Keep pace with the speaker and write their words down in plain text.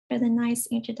for the nice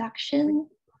introduction.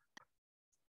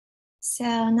 So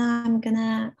now I'm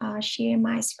gonna share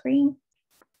my screen.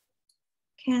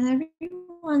 Can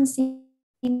everyone see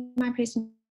my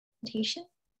presentation?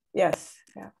 Yes.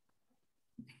 Yeah.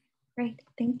 Great,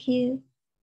 thank you.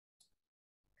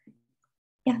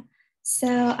 Yeah,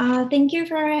 so thank you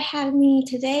for having me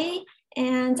today.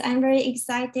 And I'm very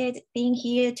excited being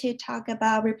here to talk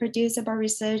about reproducible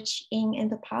research in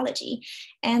anthropology.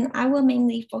 And I will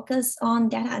mainly focus on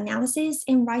data analysis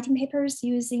and writing papers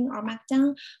using R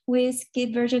Markdown with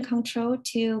skip version control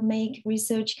to make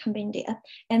research compendium.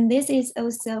 And this is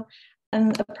also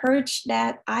an approach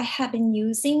that I have been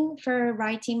using for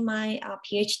writing my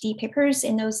PhD papers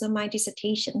and also my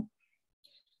dissertation.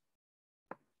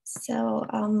 So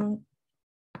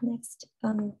next,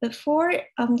 before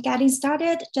getting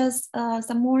started, just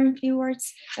some few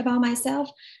words about myself.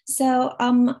 So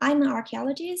I'm an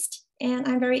archaeologist and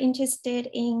I'm very interested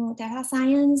in data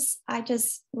science. I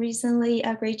just recently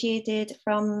graduated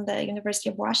from the University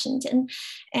of Washington,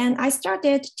 and I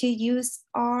started to use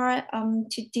R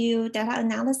to do data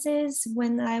analysis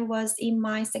when I was in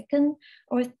my second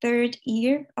or third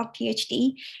year of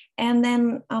PhD. And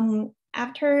then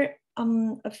after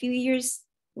a few years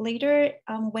later,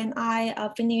 when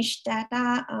I finished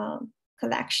data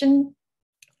collection,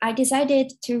 I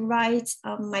decided to write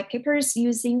my papers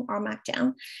using R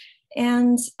Markdown.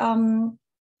 And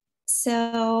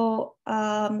so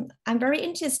I'm very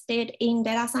interested in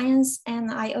data science,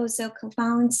 and I also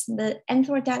co-found the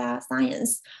Anthro Data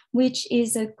Science, which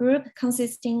is a group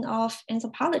consisting of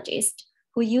anthropologists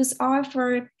who use R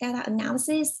for data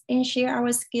analysis and share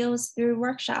our skills through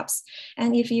workshops.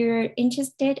 And if you're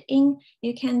interested in,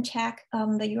 you can check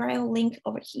the URL link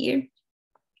over here.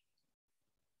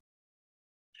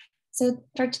 So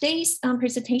for today's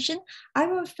presentation, I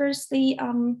will firstly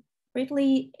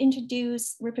briefly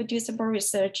introduce reproducible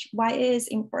research, why it is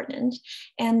important.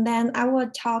 And then I will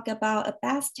talk about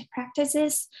best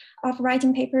practices of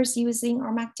writing papers using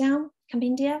R Markdown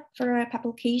compendia for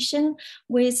publication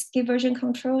with skip version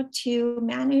control to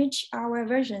manage our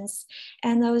versions,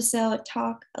 and also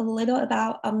talk a little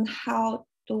about how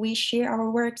do we share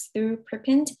our works through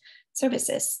preprint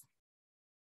services.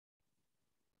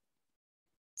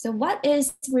 So what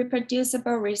is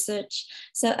reproducible research?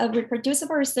 So a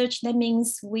reproducible research, that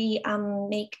means we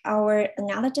make our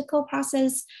analytical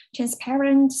process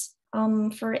transparent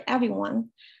for everyone.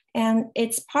 And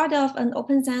it's part of an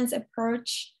open science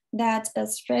approach that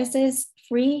stresses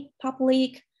free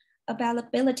public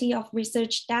availability of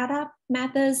research data,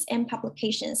 methods, and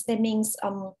publications. That means,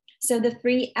 so the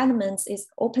three elements is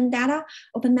open data,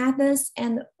 open methods,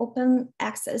 and open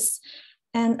access.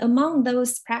 And among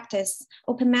those practices,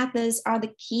 open methods are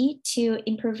the key to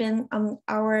improving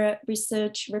our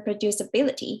research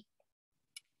reproducibility.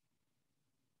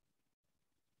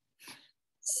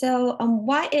 So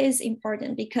why it is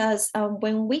important? Because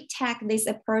when we take this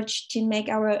approach to make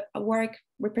our work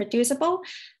reproducible,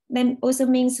 then also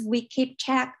means we keep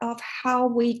track of how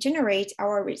we generate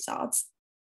our results.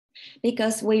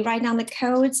 Because we write down the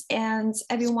codes and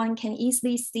everyone can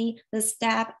easily see the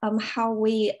step how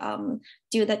we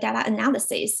do the data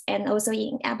analysis, and also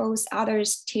enables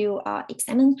others to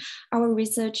examine our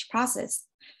research process.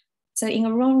 So in the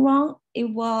long run,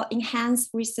 it will enhance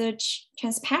research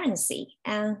transparency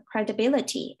and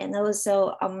credibility, and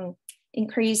also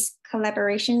increase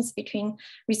collaborations between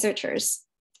researchers.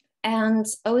 And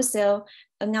also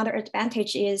another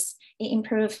advantage is it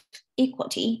improves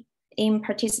equity in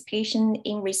participation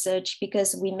in research,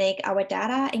 because we make our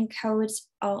data and codes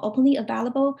openly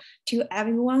available to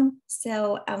everyone.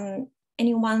 So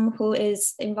anyone who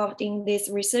is involved in this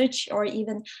research or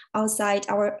even outside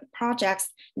our projects,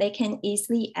 they can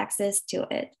easily access to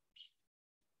it.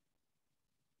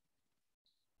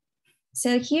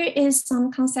 So here is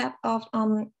some concept of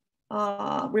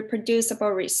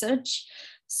reproducible research.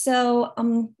 So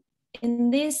in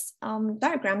this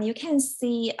diagram, you can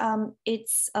see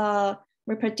its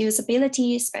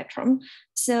reproducibility spectrum.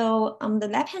 So on the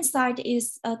left-hand side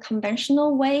is a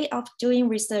conventional way of doing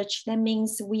research. That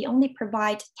means we only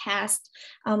provide tests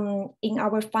in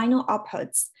our final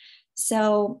outputs.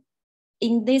 So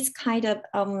in this kind of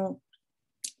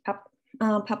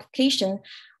publication,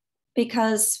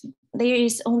 because there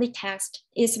is only text,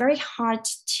 it's very hard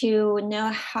to know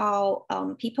how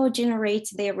people generate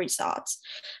their results.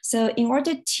 So in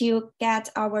order to get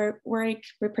our work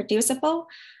reproducible,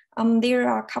 there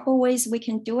are a couple ways we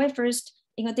can do it. First,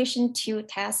 in addition to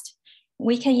text,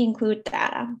 we can include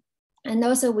data. And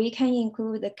also we can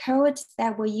include the code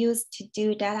that we use to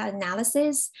do data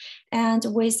analysis, and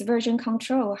with version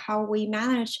control, how we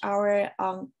manage our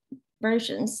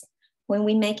versions when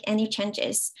we make any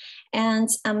changes. And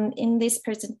in this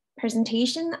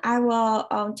presentation, I will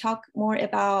talk more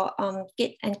about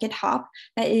Git and GitHub.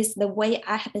 That is the way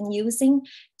I have been using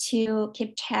to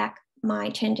keep track my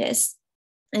changes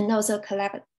and also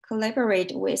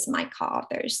collaborate with my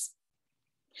co-authors.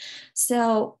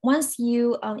 So once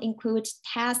you include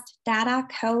test, data,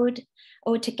 code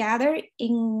all together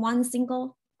in one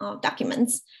single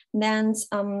document, then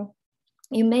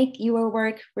you make your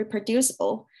work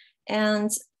reproducible. And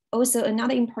also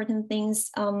another important thing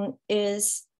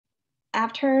is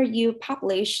after you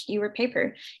publish your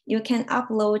paper, you can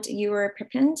upload your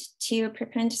preprint to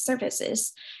preprint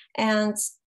services. And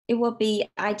it will be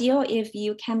ideal if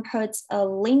you can put a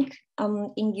link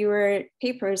in your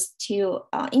papers to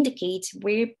indicate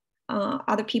where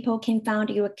other people can find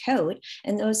your code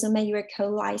and also make your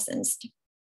code licensed.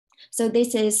 So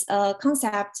this is a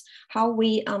concept how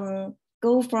we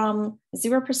go from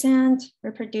 0%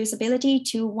 reproducibility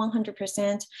to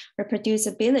 100%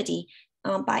 reproducibility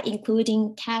by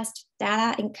including text,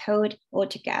 data, and code all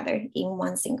together in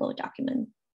one single document.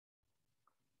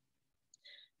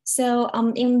 So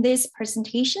in this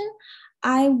presentation,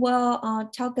 I will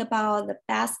talk about the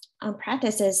best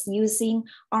practices using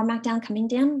R Markdown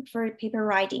compendium for paper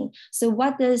writing. So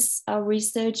what does a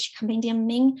research compendium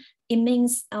mean? It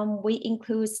means we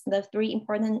include the three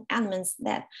important elements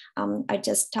that I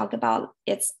just talked about.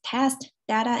 It's text,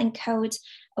 data, and code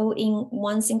all in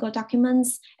one single document.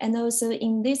 And also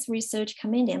in this research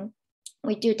compendium,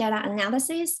 we do data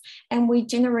analysis and we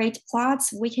generate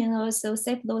plots. We can also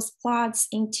save those plots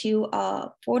into a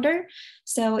folder.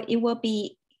 So it will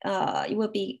be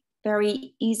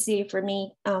very easy for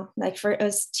me, like for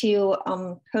us to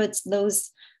put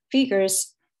those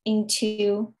figures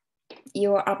into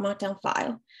your R Markdown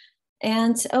file.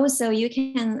 And also you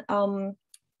can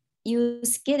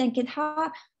use Git and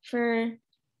GitHub for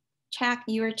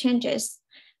checking your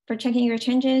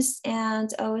changes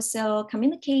and also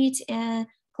communicate and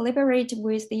collaborate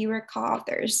with your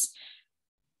co-authors.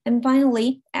 And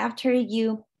finally, after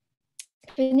you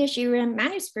finish your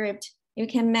manuscript, you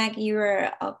can make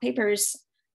your papers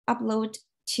upload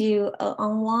to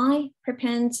online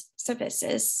preprint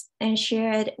services and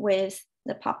share it with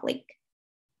the public.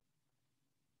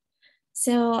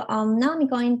 So now I'm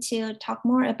going to talk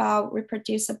more about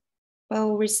reproducible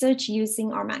research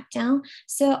using R Markdown.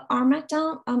 So R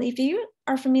Markdown, if you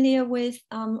are familiar with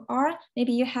R,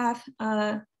 maybe you have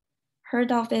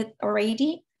heard of it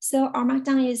already. So R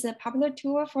Markdown is a popular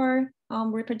tool for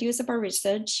reproducible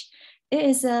research. It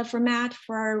is a format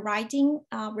for writing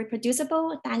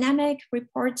reproducible dynamic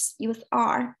reports with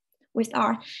R.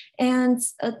 And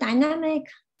dynamic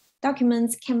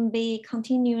documents can be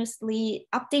continuously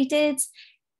updated.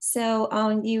 So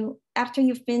after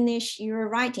you finish your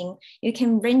writing, you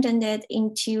can render it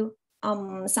into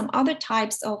some other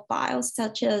types of files,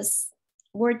 such as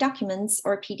Word documents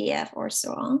or PDF or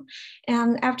so on.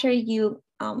 And after you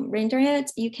render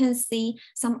it, you can see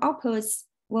some outputs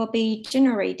will be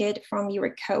generated from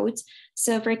your code.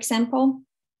 So for example,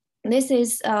 this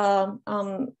is how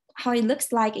it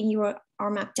looks like in your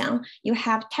R Markdown. You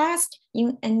have text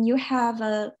and you have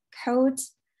a code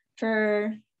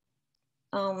for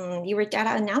your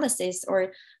data analysis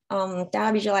or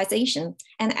data visualization.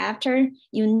 And after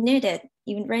you knit it,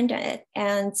 you render it,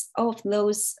 and all of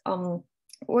those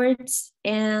words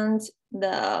and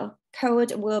the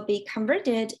code will be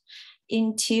converted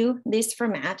into this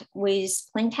format with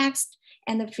plain text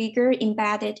and the figure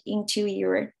embedded into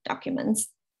your documents.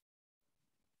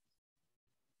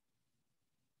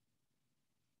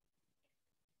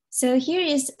 So here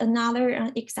is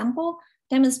another example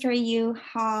demonstrate you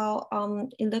how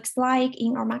it looks like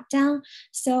in R Markdown.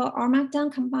 So R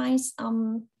Markdown combines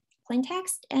plain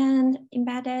text and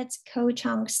embedded code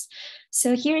chunks.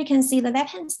 So here you can see the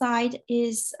left-hand side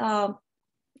is R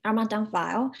Markdown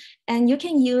file, and you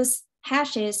can use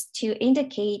hashes to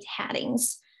indicate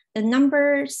headings. The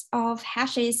numbers of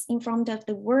hashes in front of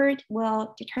the word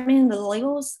will determine the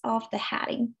labels of the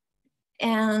heading.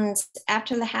 And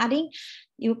after the heading,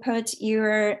 you put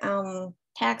your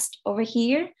text over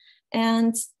here,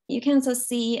 and you can also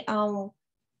see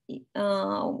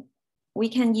we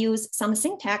can use some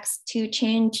syntax to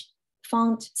change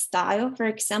font style. For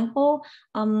example,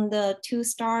 the 2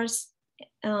 stars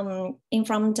in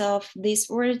front of these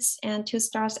words and 2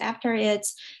 stars after it,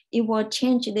 it will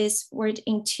change this word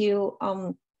into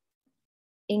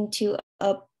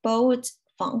a bold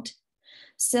font.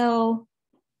 So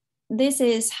this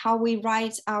is how we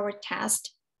write our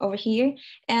text over here.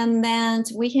 And then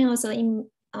we can also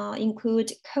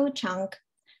include code chunk.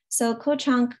 So code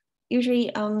chunk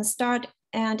usually start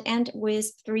and end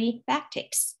with 3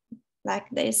 backticks. like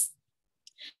this.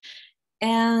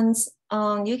 And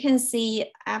you can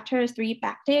see after 3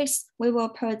 backticks, we will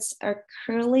put a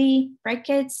curly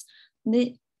brackets.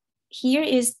 Here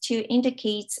is to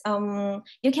indicate,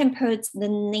 you can put the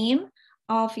name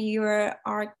of your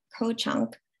R code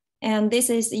chunk. And this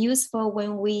is useful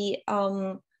when we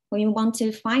want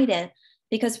to find it,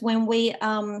 because when we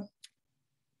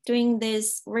doing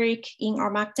this work in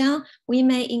R Markdown, we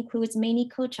may include many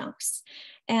code chunks.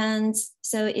 And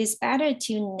so it's better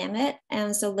to name it.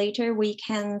 And so later we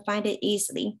can find it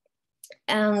easily.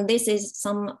 And this is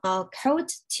some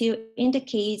code to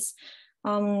indicate,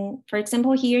 for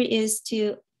example, here is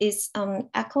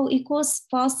echo equals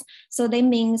false. So that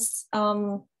means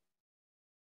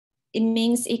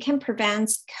it can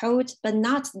prevent code, but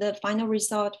not the final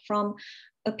result from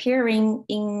appearing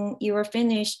in your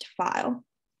finished file.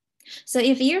 So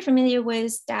if you're familiar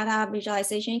with data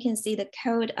visualization, you can see the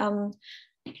code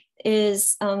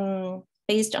is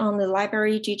based on the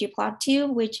library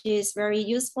ggplot2, which is very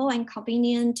useful and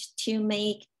convenient to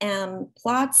make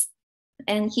plots.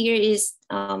 And here is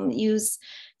use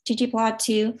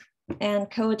ggplot2 and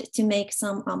code to make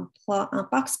some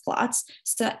box plots.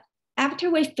 So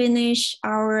after we finish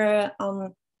our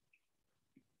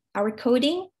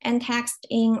coding and text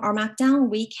in R Markdown,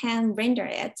 we can render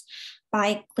it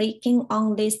by clicking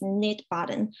on this knit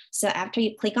button. So after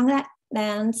you click on that,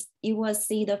 then you will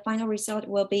see the final result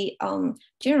will be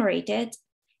generated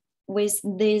with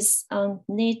this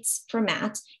knit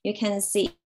format. You can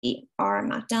see R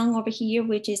Markdown over here,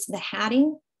 which is the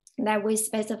heading that we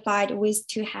specified with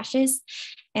 2 hashes,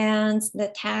 and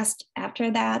the text after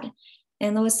that,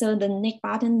 and also the knit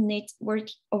button, knit work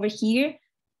over here.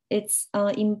 It's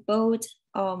in bold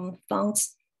font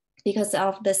because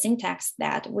of the syntax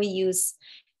that we use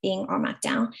in R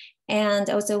Markdown. And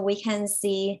also we can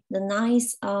see the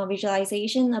nice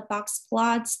visualization of box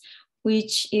plots,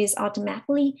 which is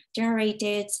automatically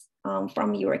generated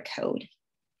from your code.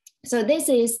 So this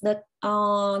is the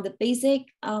basic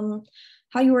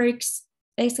how it works,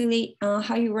 basically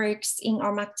how it works in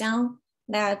R Markdown,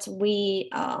 that we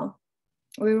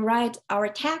write our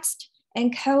text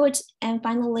and code and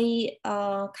finally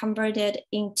convert it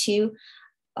into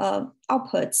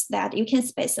outputs that you can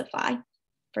specify.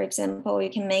 For example, you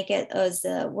can make it as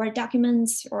a Word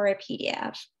documents or a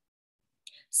PDF.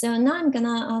 So now I'm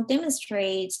gonna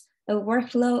demonstrate a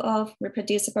workflow of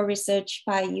reproducible research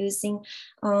by using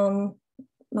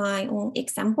my own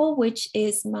example, which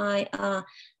is my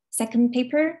second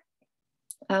paper,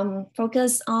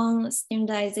 focus on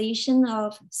standardization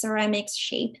of ceramics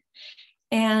shape.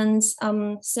 And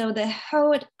so the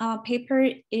whole paper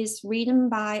is written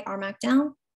by R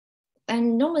Markdown.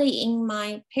 And normally in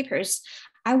my papers,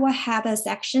 I will have a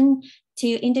section to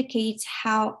indicate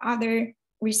how other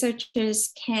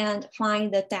researchers can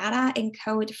find the data and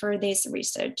code for this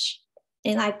research.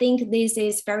 And I think this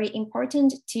is very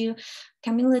important to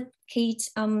communicate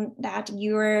that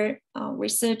your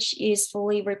research is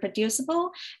fully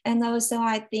reproducible. And also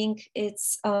I think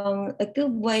it's a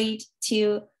good way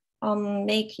to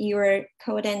make your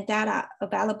code and data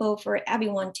available for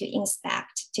everyone to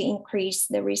inspect to increase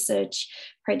the research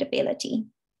credibility.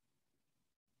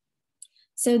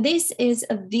 So this is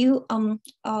a view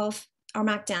of R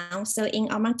Markdown. So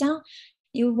in R Markdown,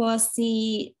 you will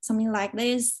see something like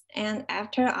this. And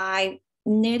after I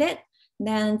knit it,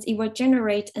 then it will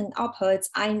generate an output.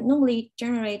 I normally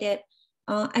convert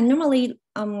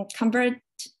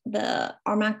the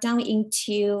R Markdown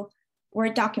into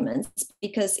Word documents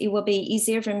because it will be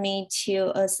easier for me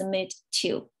to submit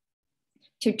to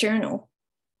journal.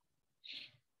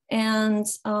 And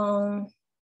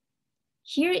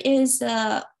here is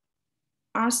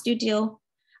RStudio.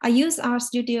 I use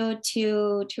RStudio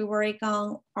to work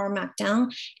on R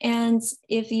Markdown. And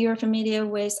if you're familiar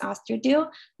with RStudio,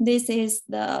 this is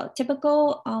the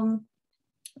typical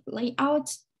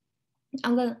layout.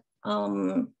 On the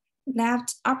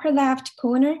upper left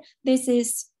corner, this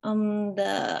is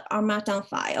the R Markdown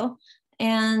file.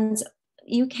 And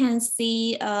you can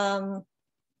see, so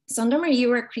normally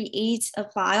you will create a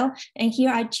file, and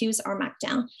here I choose R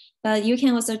Markdown, but you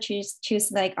can also choose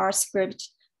like R script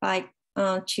by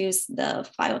choose the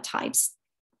file types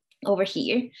over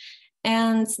here.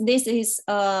 And this is,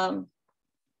 so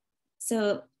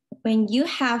when you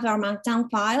have our Markdown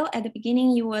file, at the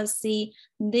beginning, you will see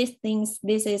these things.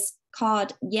 This is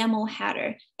called YAML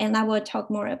header, and I will talk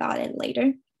more about it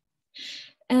later.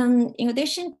 And in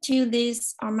addition to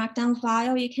this our Markdown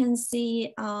file, you can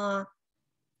see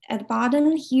at the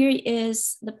bottom here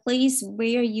is the place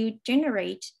where you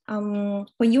generate. When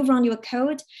you run your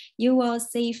code, you will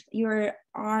save your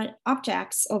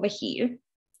objects over here.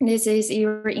 This is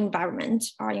your environment,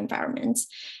 our environment.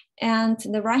 And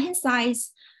the right-hand side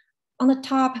on the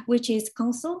top, which is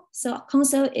console. So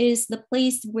console is the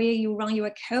place where you run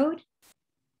your code.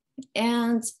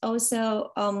 And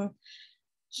also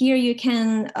here you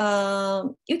can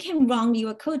run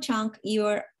your code chunk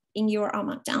in your R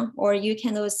Markdown, or you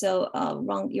can also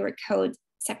run your code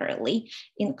separately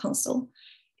in console.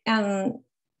 At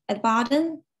the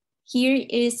bottom, here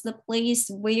is the place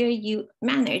where you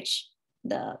manage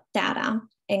the data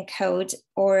and code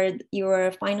or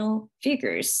your final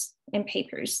figures and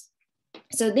papers.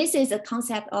 So this is a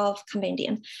concept of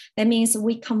compendium. That means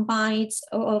we combine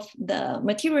all of the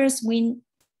materials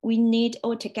we need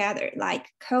all together, like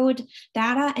code,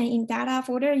 data, and in data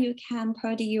folder, you can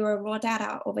put your raw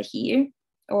data over here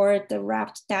or the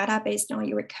wrapped data based on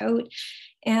your code.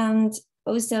 And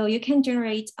also you can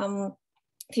generate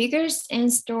figures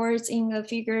and stores in the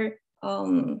figure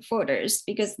folders,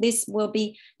 because this will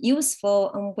be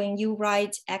useful when you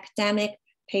write academic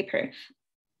paper,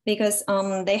 because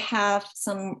they have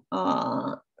some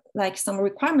some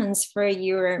requirements for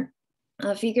your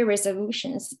figure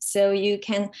resolutions. So you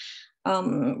can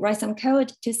write some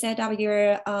code to set up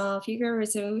your figure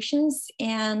resolutions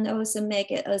and also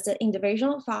make it as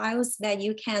individual files that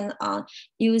you can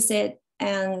use it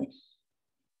and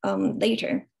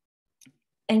later.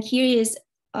 And here is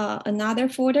another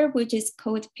folder, which is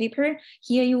code paper.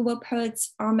 Here you will put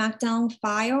our Markdown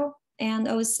file and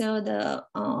also the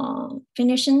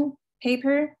finishing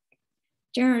paper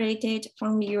generated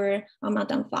from your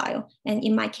Markdown file. And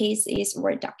in my case is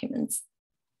Word documents.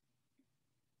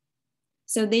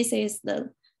 So this is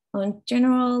the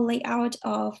general layout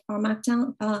of our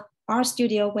Markdown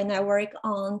RStudio when I work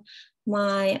on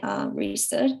my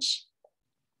research.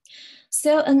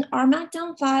 So an R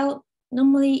Markdown file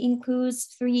normally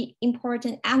includes 3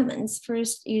 important elements.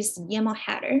 First is YAML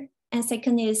header, and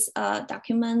second is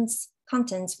documents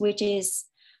contents, which is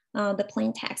the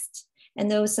plain text,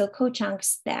 and also code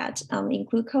chunks that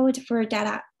include code for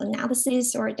data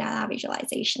analysis or data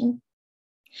visualization.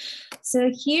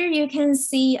 So here you can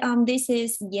see this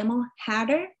is YAML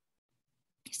header.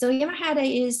 So YAML header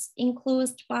is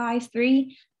enclosed by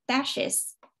 3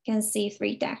 dashes. You can see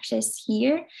 3 dashes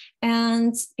here,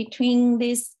 and between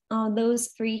those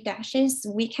 3 dashes,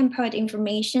 we can put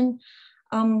information,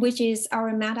 which is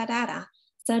our metadata,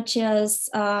 such as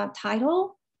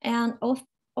title and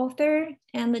author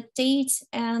and the date,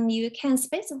 and you can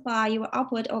specify your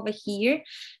output over here.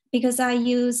 Because I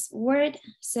use Word,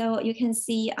 so you can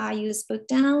see I use book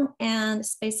down and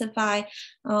specify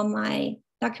my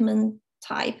document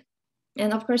type.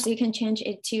 And of course, you can change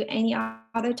it to any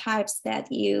other types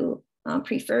that you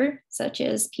prefer, such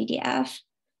as PDF.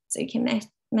 So you can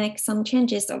make some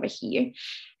changes over here.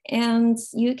 And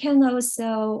you can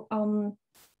also,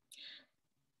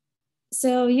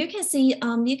 so you can see,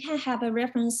 you can have a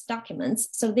reference documents.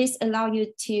 So this allows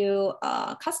you to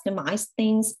customize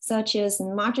things such as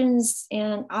margins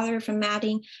and other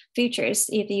formatting features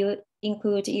if you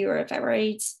include your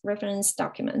favorite reference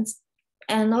documents.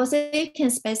 And also you can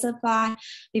specify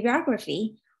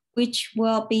bibliography, which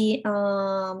will be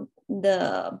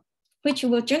which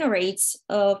will generate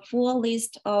a full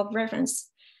list of reference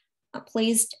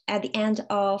placed at the end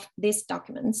of these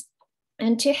documents.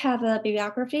 And to have a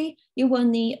bibliography, you will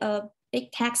need a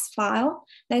big text file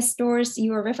that stores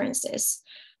your references.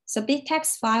 So big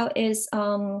text file is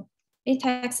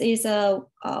BigText is a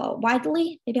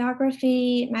widely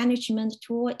bibliography management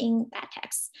tool in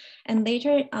LaTeX. And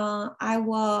later I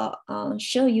will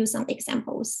show you some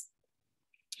examples.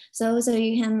 So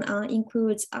you can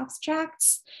include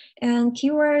abstracts and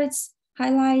keywords,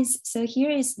 highlights. So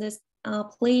here is this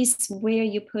place where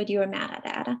you put your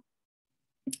metadata.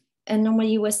 And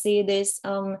normally you will see this,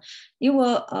 you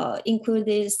will include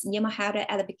this YAML header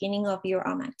at the beginning of your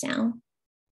R Markdown.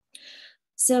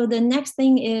 So the next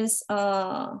thing is,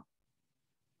 so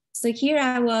here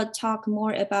I will talk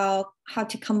more about how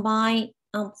to combine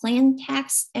plain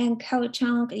text and code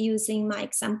chunk using my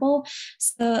example.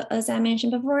 So as I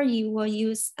mentioned before, you will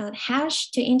use a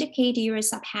hash to indicate your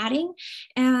subheading.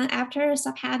 And after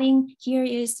subheading, here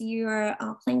is your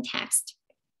plain text.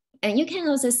 And you can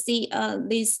also see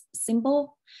this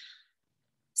symbol.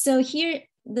 So here,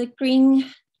 the green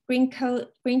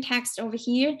text over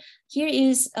here, here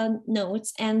is a note,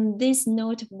 and this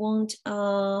note won't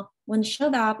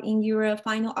show up in your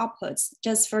final outputs,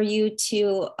 just for you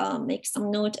to make some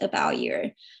note about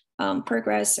your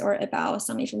progress or about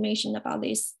some information about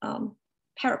these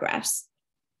paragraphs.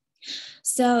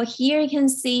 So here you can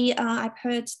see I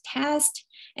put test,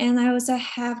 and I also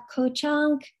have code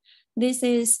chunk, this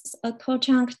is a code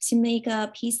chunk to make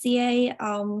a PCA,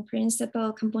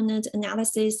 principal component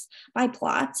analysis by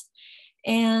plot.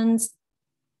 And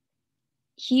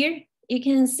here you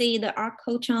can see the R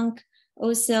code chunk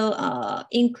also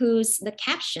includes the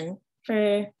caption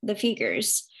for the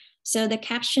figures. So the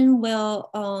caption will,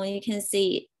 you can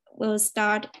see, will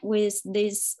start with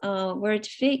this word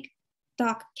fig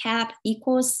doc cap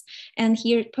equals, and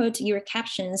here put your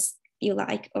captions you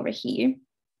like over here.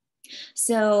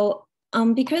 So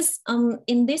because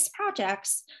in these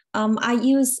projects, I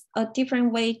use a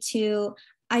different way to,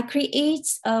 I create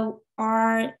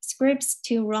R scripts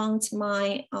to run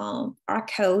my R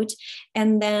code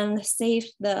and then save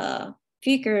the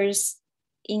figures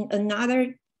in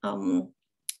another,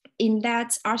 in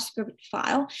that R script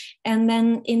file. And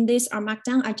then in this R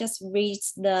Markdown, I just read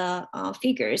the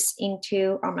figures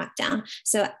into R Markdown.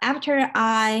 So after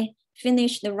I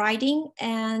finish the writing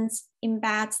and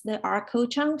embed the R code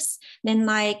chunks, then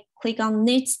I click on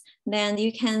it, then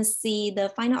you can see the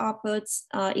final output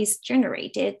is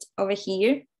generated over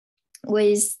here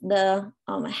with the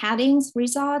headings,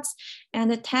 results,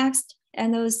 and the text,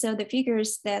 and also the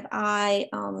figures that I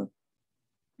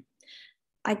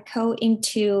code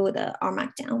into the R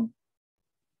Markdown,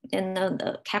 and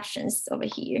the captions over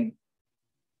here.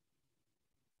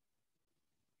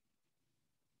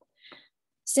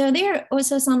 So there are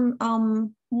also some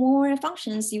more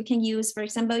functions you can use. For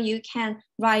example, you can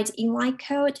write inline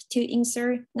code to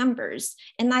insert numbers.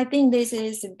 And I think this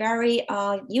is very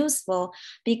useful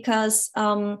because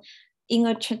in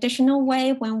a traditional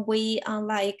way, when we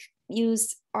like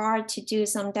use R to do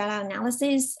some data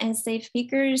analysis and save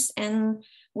figures, and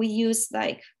we use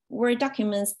like Word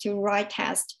documents to write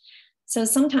text. So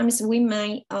sometimes we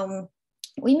may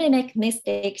make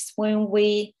mistakes when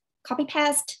we copy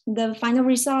paste the final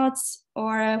results,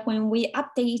 or when we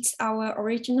update our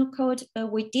original code,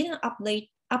 but we didn't update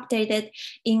it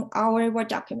in our Word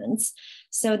documents.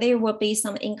 So there will be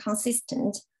some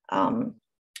inconsistent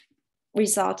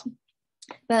result.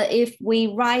 But if we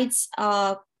write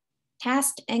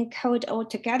text and code all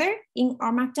together in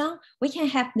R Markdown, we can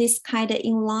have this kind of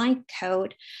inline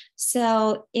code.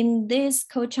 So in this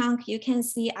code chunk, you can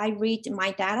see I read my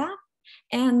data,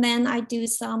 and then I do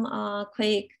some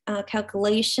quick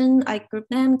calculation. I group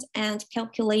them and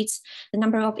calculate the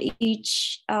number of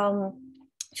each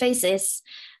faces,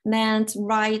 then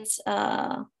write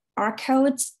our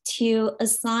code to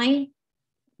assign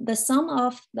the sum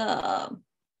of the,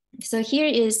 so here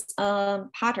is a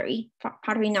pottery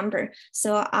number.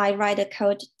 So I write a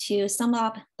code to sum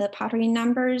up the pottery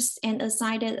numbers and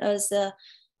assign it as a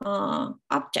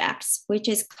objects, which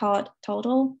is called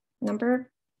total number.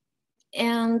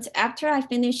 And after I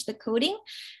finish the coding,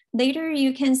 later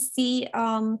you can see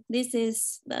this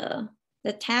is the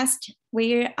test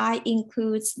where I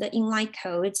include the inline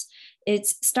codes. It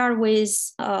starts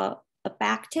with a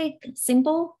backtick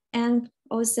symbol and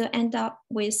also end up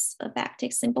with a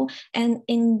backtick symbol. And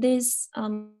in this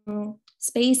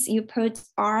space, you put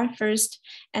R first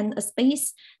and a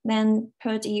space, then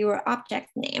put your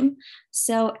object name.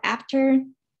 So after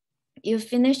you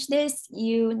finish this,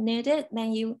 you need it,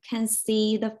 then you can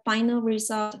see the final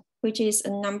result, which is a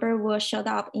number will show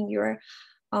up in your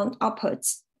output.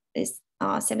 It's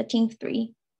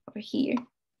 17.3 over here.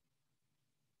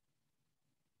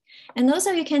 And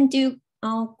also you can do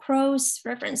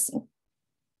cross-referencing.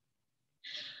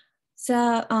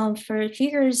 So for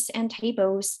figures and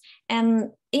tables,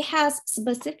 and it has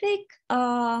specific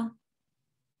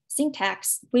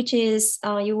syntax, which is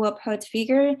you will put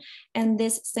figure and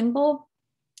this symbol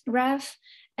ref,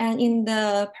 and in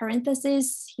the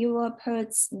parentheses you will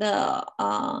put the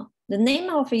name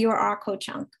of your R code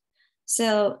chunk.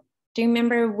 So do you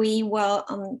remember we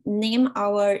will name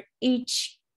our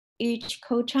each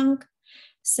code chunk?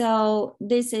 So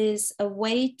this is a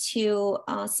way to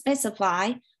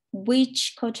specify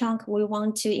which code chunk we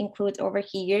want to include over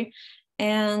here.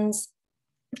 And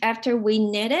after we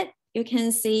knit it, you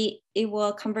can see it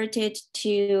will convert it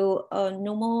to a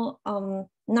normal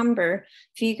number,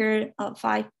 figure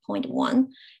 5.1,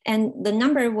 and the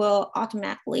number will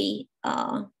automatically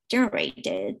generate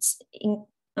it in,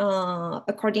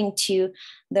 according to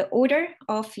the order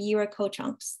of your code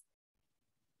chunks.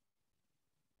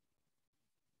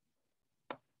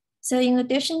 So in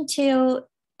addition to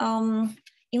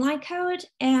inline code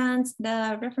and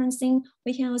the referencing,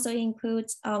 we can also include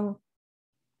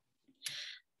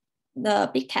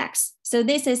the big text. So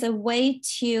this is a way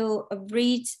to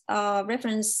read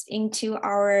reference into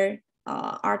our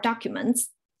documents.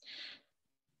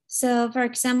 So for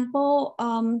example,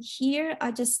 here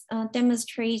I just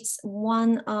demonstrate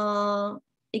one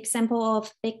example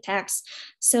of big text.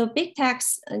 So big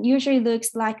text usually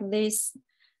looks like this.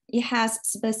 It has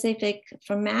specific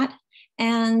format.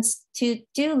 And to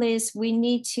do this, we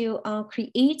need to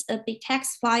create a big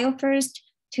text file first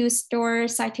to store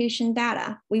citation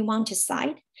data we want to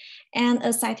cite. And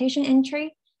a citation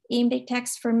entry in big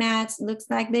text format looks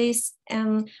like this.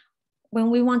 And when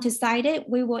we want to cite it,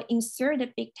 we will insert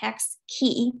the big text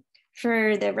key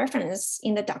for the reference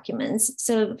in the documents.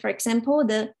 So for example,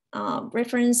 the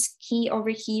reference key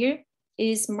over here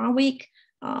is Marwick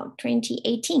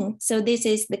 2018. So this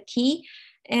is the key.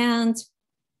 And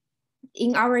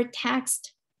in our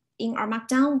text, in R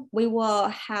Markdown, we will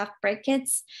have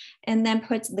brackets and then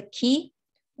put the key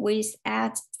with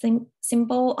 @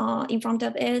 symbol in front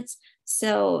of it.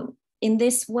 So in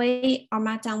this way, R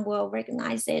Markdown will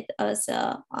recognize it as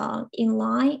a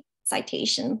inline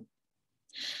citation.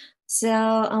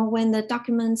 So when the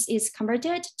document is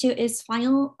converted to its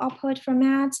final output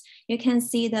format, you can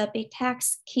see the big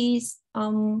text keys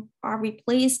are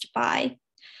replaced by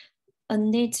a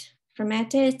neat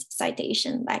formatted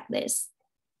citation like this.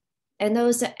 And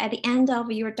also at the end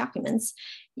of your documents,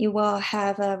 you will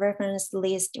have a reference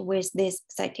list with this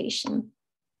citation.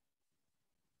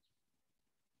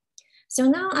 So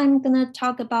now I'm gonna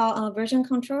talk about version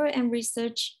control and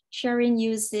research sharing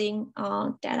using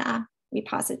data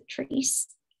repositories.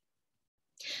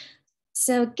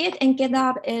 So Git and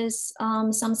GitHub is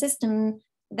some system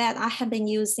that I have been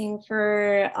using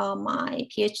for my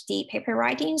PhD paper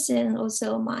writings and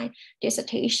also my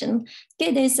dissertation.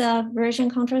 Git is a version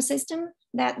control system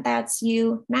that lets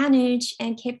you manage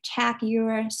and keep track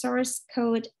your source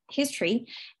code history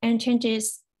and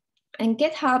changes. And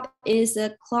GitHub is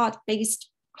a cloud-based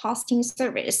hosting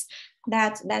service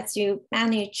that lets you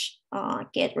manage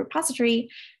Git repository.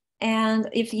 And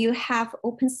if you have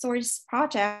open source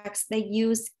projects that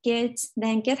use Git,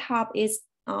 then GitHub is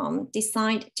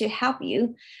designed to help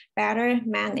you better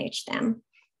manage them.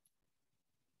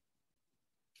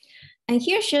 And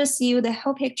here shows you the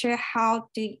whole picture. How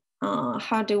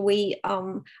do we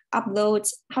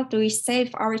upload, how do we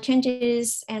save our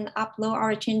changes and upload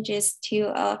our changes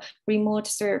to a remote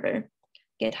server,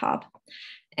 GitHub.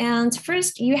 And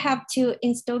first you have to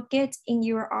install Git in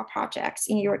your R projects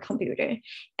in your computer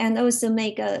and also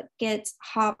make a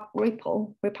GitHub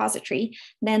repository,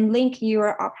 then link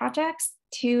your R projects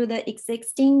to the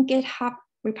existing GitHub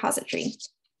repository.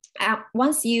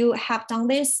 Once you have done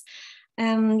this,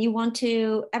 you want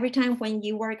to, every time when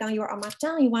you work on your R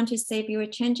Markdown, you want to save your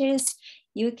changes,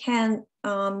 you can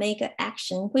make an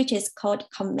action which is called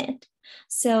commit.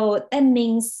 So that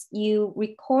means you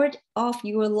record all of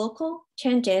your local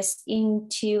changes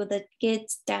into the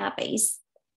Git database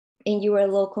in your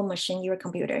local machine, your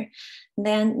computer.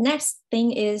 Then next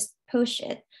thing is push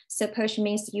it. So push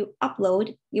means you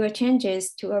upload your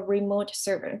changes to a remote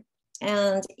server.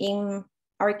 And in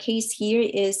our case here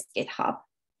is GitHub.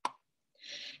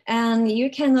 And you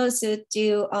can also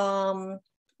do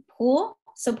pull.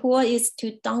 So pull is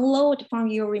to download from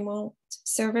your remote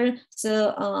server.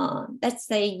 So let's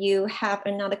say you have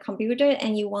another computer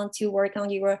and you want to work on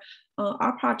your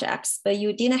R projects, but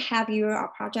you didn't have your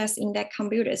R projects in that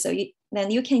computer. So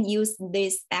then you can use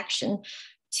this action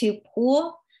to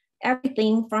pull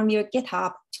everything from your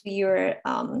GitHub to your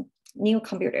new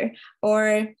computer.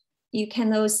 Or you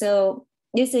can also,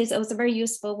 this is also very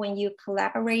useful when you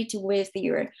collaborate with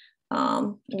your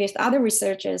with other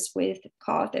researchers, with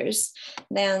co-authors,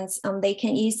 then they can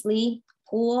easily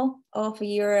pull off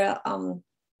your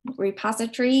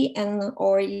repository and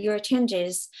or your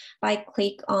changes by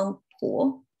click on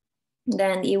pull.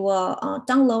 Then it will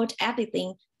download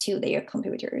everything to their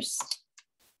computers.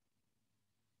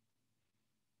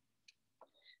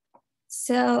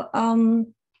 So,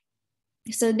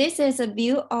 so this is a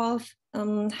view of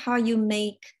how you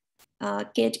make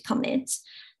Git commits.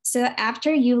 So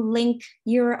after you link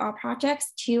your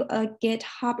projects to a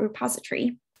GitHub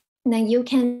repository, then you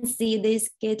can see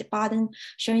this Git button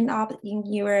showing up in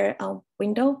your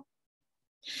window.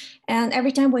 And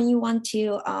every time when you want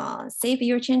to save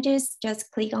your changes,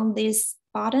 just click on this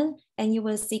button and you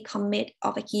will see commit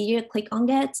over here, click on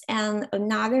it, and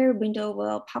another window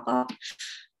will pop up.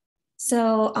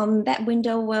 So that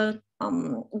window will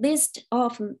list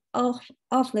of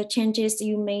the changes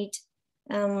you made.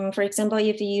 For example,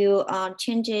 if you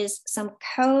changes some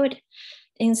code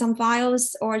in some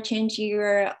files or change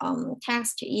your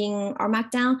text in R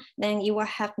Markdown, then you will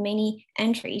have many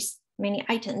entries, many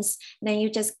items. Then you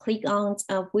just click on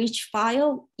which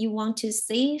file you want to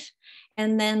save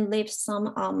and then leave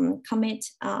some commit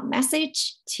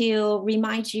message to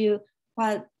remind you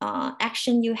what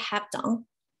action you have done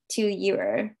to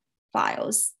your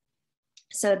files.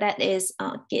 So that is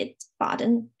git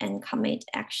button and commit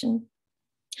action.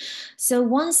 So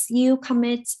once you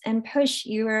commit and push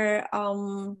your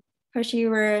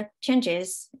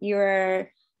changes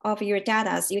of your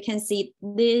data, so you can see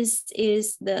this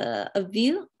is a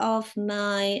view of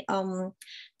my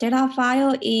data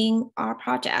file in our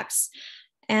projects,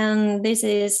 and this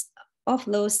is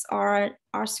offloads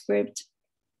our script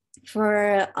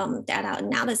for data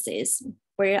analysis,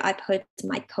 where I put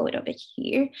my code over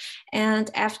here. And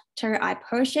after I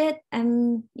push it,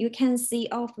 and you can see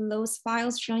all of those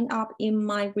files showing up in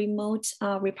my remote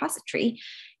repository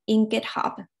in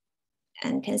GitHub,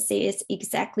 and can see it's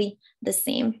exactly the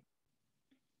same.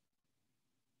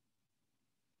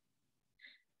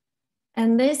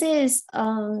 And this is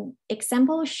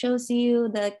example shows you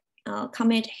the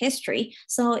commit history.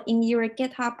 So in your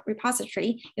GitHub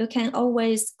repository, you can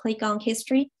always click on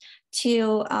history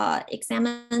to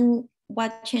examine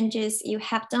what changes you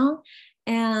have done.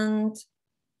 And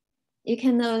you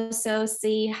can also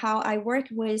see how I work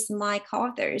with my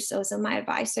co-authors, also my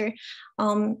advisor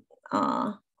on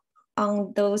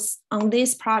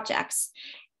these projects.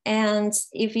 And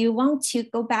if you want to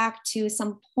go back to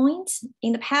some point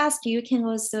in the past, you can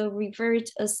also revert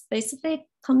a specific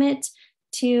commit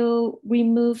to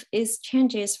remove its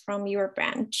changes from your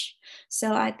branch.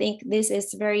 So I think this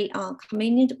is a very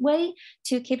convenient way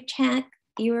to keep track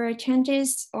your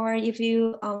changes, or if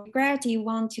you regret you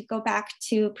want to go back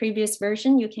to previous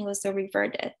version, you can also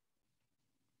revert it.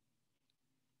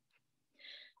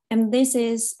 And this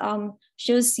is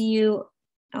shows you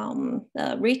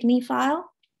the README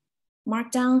file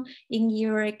Markdown in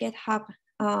your GitHub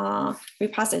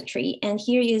repository. And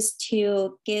here is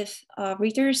to give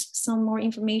readers some more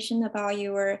information about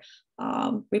your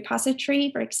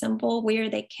repository, for example, where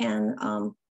they can,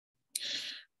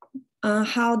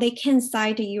 how they can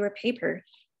cite your paper,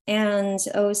 and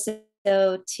also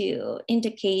to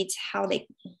indicate how they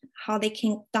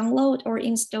can download or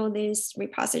install this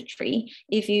repository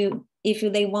if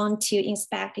they want to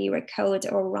inspect your code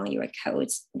or run your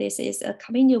codes. This is a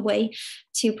convenient way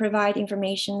to provide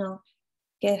information on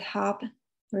GitHub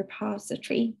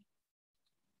repository.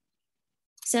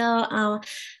 So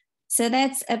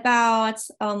that's about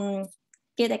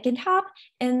Git at GitHub,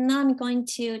 and now I'm going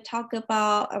to talk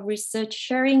about research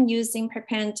sharing using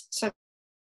prepend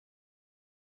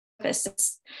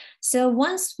services. So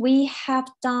once we have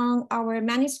done our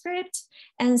manuscript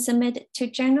and submit it to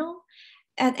journal,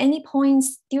 at any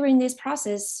points during this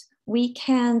process, we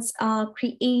can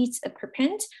create a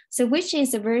preprint, so which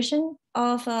is a version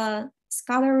of a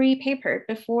scholarly paper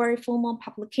before formal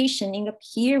publication in a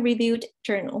peer-reviewed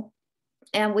journal.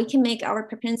 And we can make our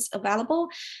preprints available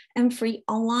and free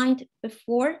online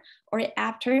before or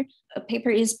after a paper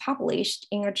is published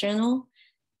in a journal.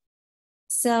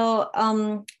 So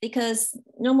because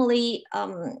normally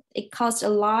it costs a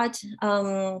lot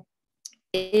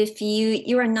if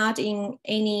you are not in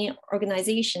any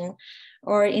organization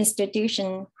or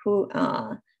institution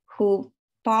who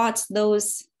bought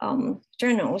those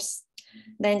journals,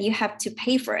 then you have to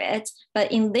pay for it.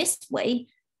 But in this way,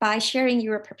 by sharing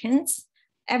your preprints,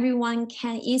 everyone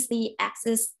can easily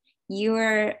access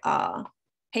your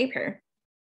paper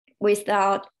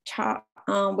without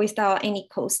any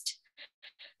cost.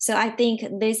 So I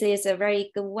think this is a very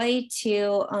good way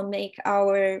to make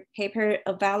our paper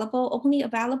available, openly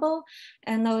available.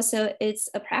 And also it's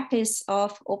a practice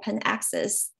of open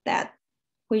access,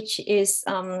 which is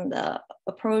the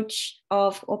approach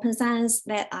of open science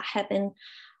that I have been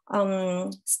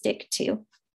stick to.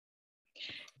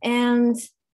 And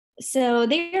so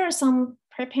there are some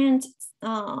preprint,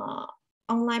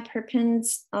 online preprint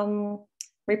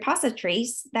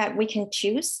repositories that we can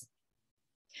choose.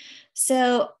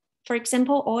 So for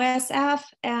example, OSF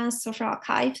and Social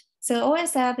Archive. So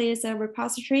OSF is a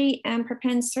repository and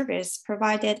preprint service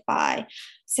provided by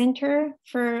Center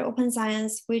for Open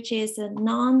Science, which is a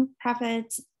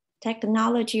non-profit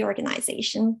technology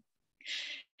organization.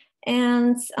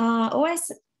 And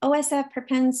OSF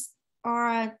preprints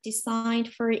are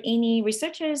designed for any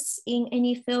researchers in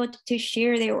any field to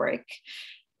share their work.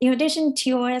 In addition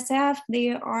to OSF,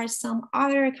 there are some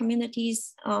other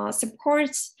communities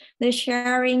supports the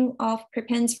sharing of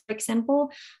preprints. For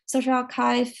example, Social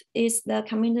Archive is the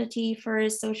community for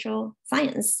social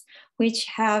science, which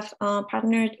have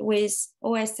partnered with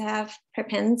OSF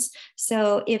preprints.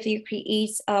 So if you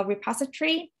create a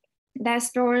repository that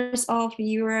stores of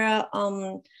your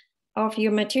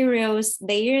materials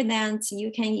there, then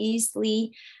you can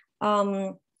easily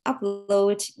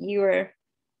upload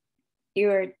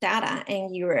your data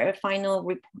and your final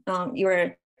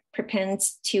your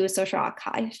preprints to Social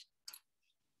Archive.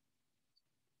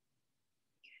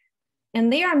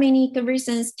 And there are many good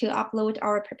reasons to upload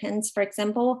our preprints. For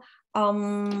example,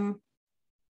 the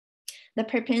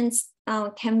preprints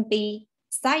can be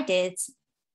cited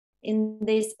in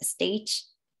this stage,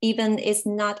 even it's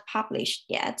not published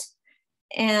yet.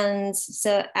 And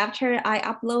so after I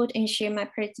upload and share my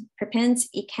preprints,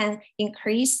 it can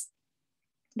increase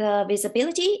the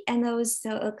visibility and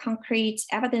also a concrete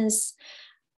evidence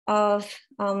of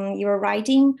your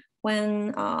writing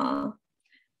when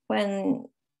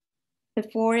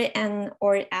before and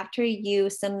or after you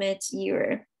submit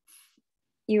your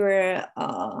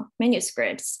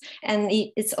manuscripts. And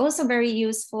it's also very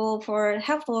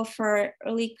helpful for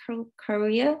early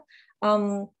career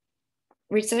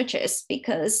researchers,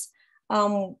 because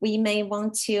we may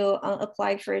want to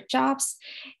apply for jobs.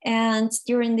 And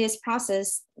during this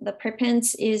process, the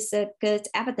preprint is a good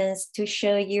evidence to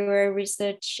show your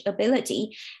research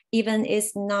ability, even if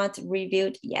it's not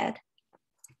reviewed yet.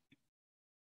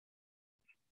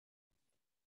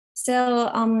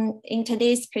 So in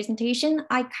today's presentation,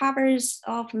 I covers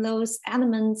of those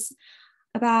elements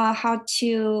about how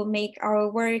to make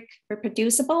our work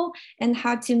reproducible and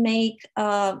how to make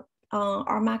R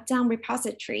Markdown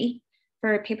repository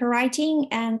for paper writing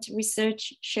and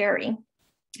research sharing.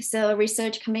 So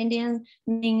research compendium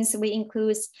means we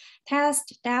include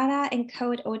text, data, and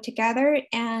code all together,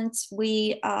 and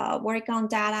we work on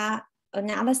data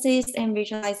analysis and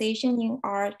visualization in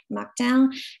R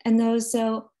Markdown, and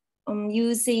also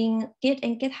using Git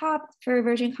and GitHub for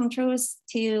version controls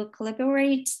to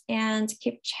collaborate and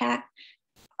keep track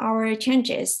our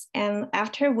changes. And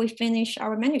after we finish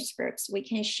our manuscripts, we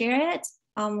can share it,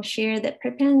 share the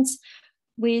preprints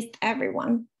with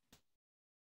everyone.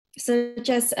 So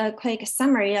just a quick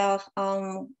summary of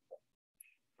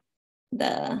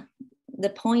the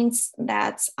points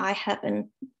that I have been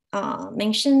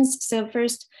mentioned. So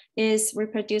first is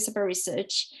reproducible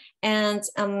research. And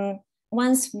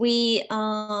once we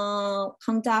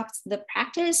conduct the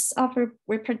practice of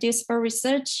reproducible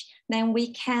research, then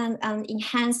we can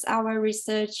enhance our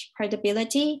research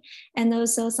credibility and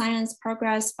also science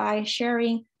progress by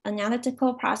sharing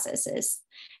analytical processes.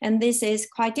 And this is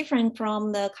quite different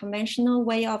from the conventional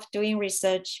way of doing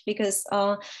research, because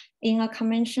in a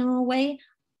conventional way,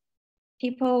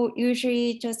 people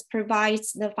usually just provide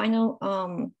the final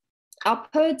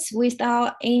outputs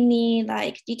without any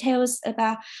details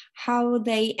about how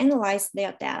they analyze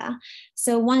their data.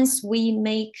 So once we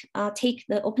take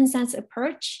the open science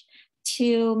approach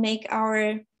to make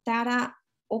our data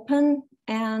open,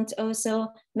 and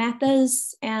also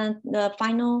methods and the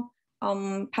final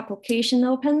publication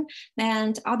open,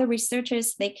 then other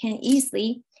researchers, they can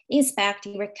easily inspect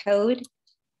your code,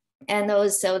 and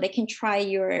also they can try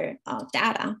your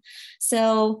data.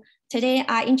 So today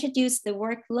I introduced the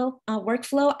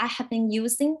workflow I have been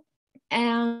using,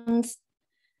 and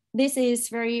this is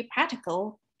very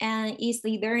practical and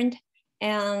easily learned,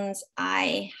 and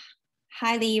I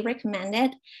highly recommend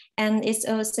it. And it's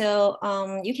also,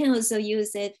 you can also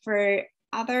use it for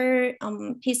other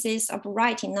pieces of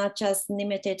writing, not just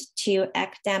limited to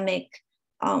academic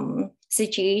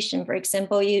situation. For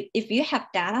example, if you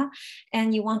have data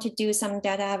and you want to do some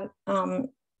data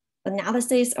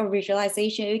analysis or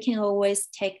visualization, you can always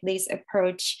take this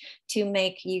approach to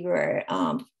make your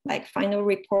final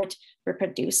report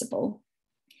reproducible.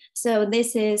 So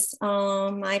this is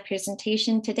my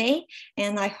presentation today,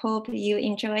 and I hope you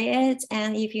enjoy it.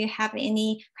 And if you have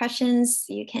any questions,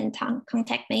 you can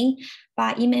contact me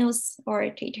by emails or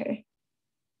Twitter.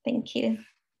 Thank you.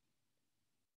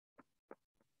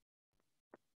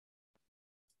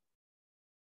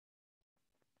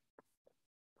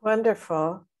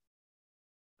 Wonderful.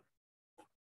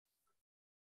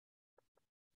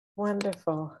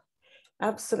 Wonderful.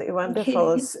 Absolutely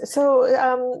wonderful.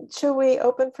 So shall we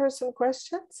open for some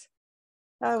questions?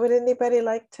 Would anybody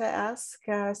like to ask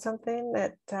something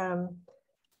that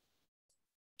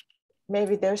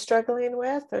maybe they're struggling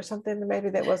with, or something that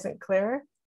maybe that wasn't clear?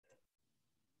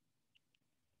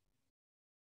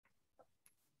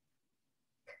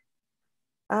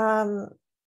 I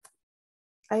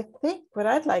think what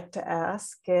I'd like to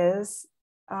ask is,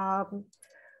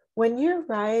 when you're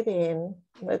writing,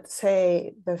 let's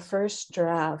say, the first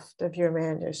draft of your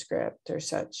manuscript or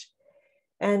such,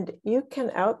 and you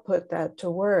can output that to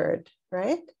Word,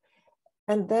 right?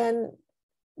 And then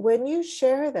when you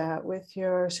share that with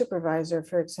your supervisor,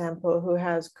 for example, who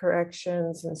has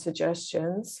corrections and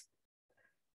suggestions,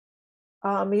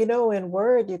 you know, in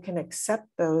Word, you can accept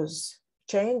those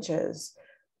changes,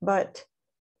 but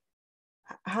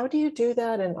how do you do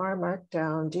that in R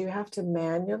Markdown? Do you have to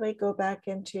manually go back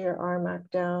into your R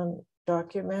Markdown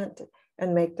document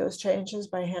and make those changes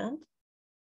by hand?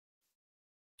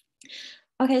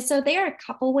 Okay, so there are a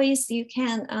couple ways you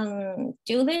can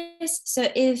do this. So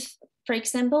if, for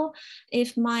example,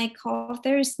 if my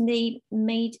co-authors, they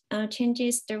made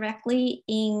changes directly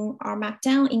in R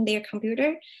Markdown in their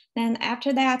computer, then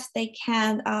after that, they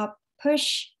can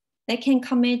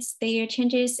commit their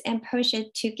changes and push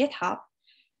it to GitHub.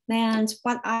 Then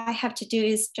what I have to do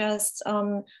is just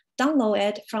download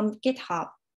it from GitHub.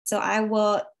 So I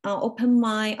will open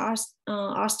my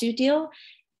R Studio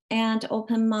and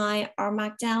open my R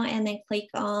Markdown and then click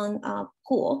on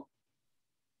pool.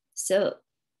 So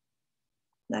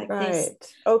like this.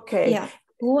 Okay. Yeah,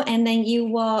 pool, and then you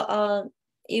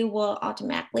will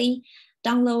automatically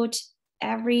download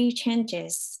every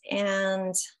changes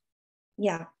and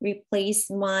yeah, replace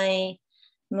my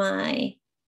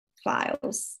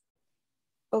files.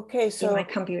 Okay, so in my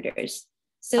computers.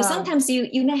 So sometimes you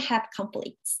don't have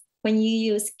conflicts when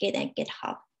you use Git and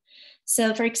GitHub.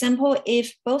 So for example,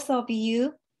 if both of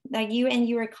you, like you and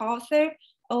your co-author,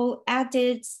 all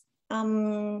added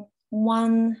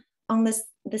one on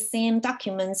the same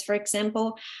documents, for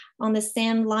example, on the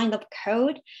same line of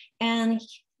code, and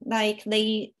like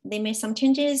they made some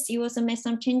changes, you also made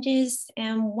some changes,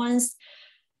 and once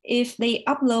if they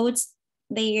upload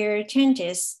their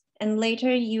changes and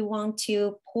later you want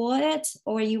to pull it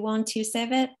or you want to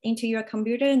save it into your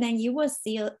computer, then you will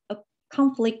see a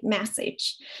conflict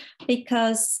message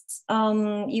because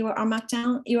your R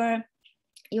Markdown, your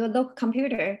local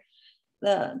computer,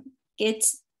 it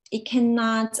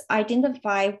cannot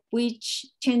identify which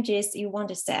changes you want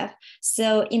to save.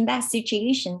 So in that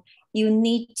situation, you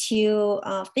need to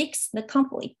fix the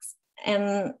conflicts,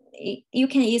 and you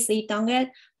can easily download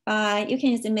it. You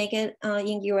can easily make it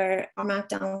in your R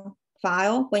Markdown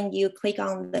file when you click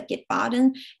on the Git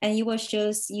button, and it will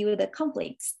show you the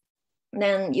conflicts.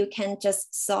 Then you can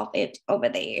just solve it over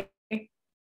there.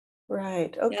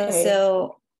 Right. Okay. Yeah,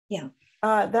 so yeah.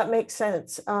 That makes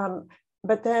sense.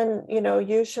 But then,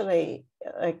 usually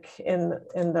like in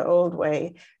the old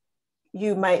way,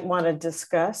 you might want to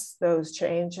discuss those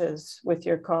changes with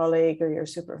your colleague or your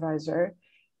supervisor.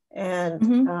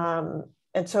 And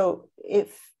and so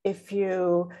if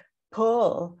you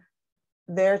pull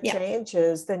their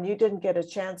changes, then you didn't get a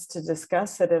chance to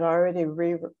discuss it. It already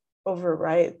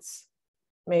overwrites.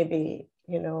 Maybe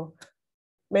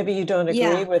maybe you don't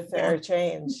agree with their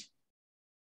change,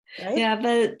 right? Yeah,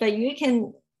 but you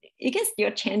can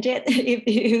still change it if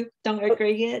you don't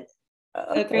agree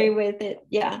with it.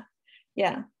 Yeah.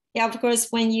 Of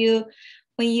course, when you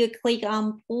click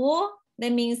on pull,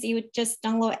 that means you just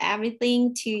download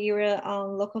everything to your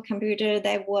local computer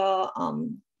that will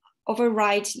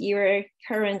overwrite your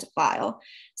current file.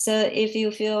 So if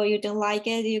you feel you don't like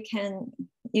it, you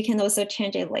can also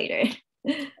change it later.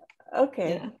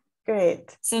 Okay. Yeah.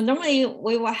 Great. So normally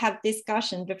we will have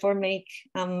discussion before making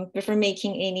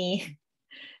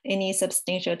any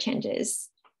substantial changes.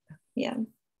 Yeah.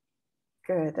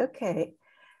 Good. Okay.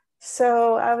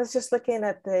 So I was just looking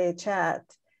at the chat.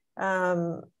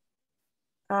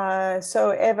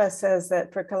 So Eva says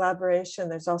that for collaboration,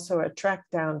 there's also a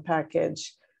trackdown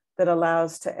package that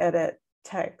allows to edit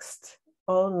text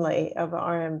only of an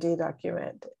RMD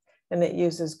document, and it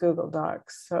uses Google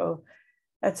Docs. So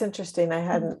that's interesting. I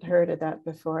hadn't heard of that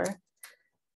before.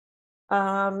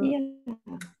 Then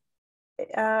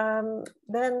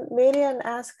Miriam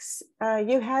asks,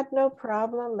 you had no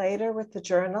problem later with the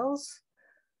journals,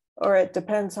 or it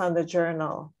depends on the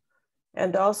journal?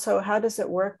 And also, how does it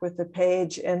work with the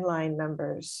page inline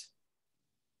numbers?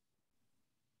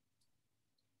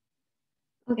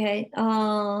 Okay.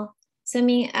 So I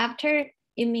mean after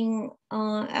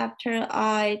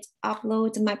I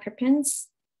upload my preprints.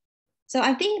 So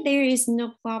I think there is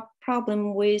no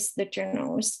problem with the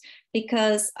journals,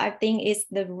 because I think it's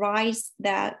the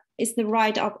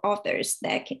right of authors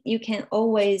that you can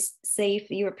always save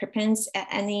your preprints at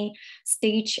any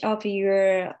stage of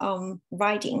your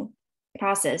writing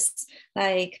process,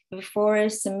 like before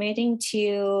submitting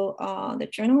to the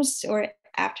journals, or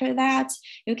after that,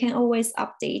 you can always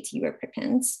update your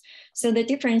preprints. So the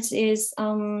difference is,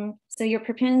 so your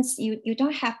preprints, you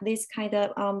don't have this kind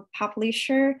of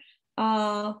publisher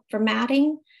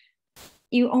formatting.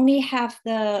 You only have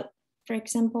for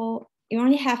example, you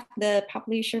only have the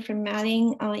publisher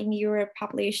formatting in your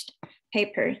published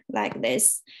paper like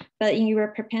this, but in your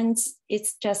preprints,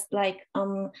 it's just like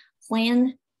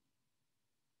planned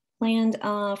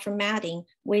formatting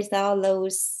without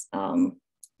those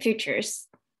features.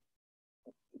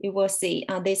 You will see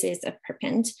this is a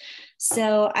preprint.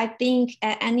 So I think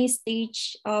at any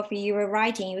stage of your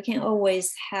writing, you can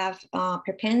always have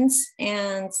preprints,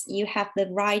 and you have the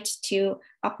right to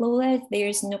upload it. There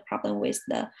is no problem with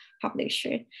the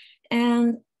publisher.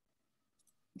 And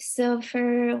so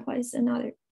for, what is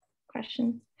another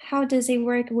question? How does it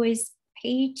work with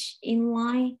page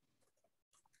inline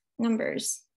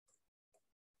numbers?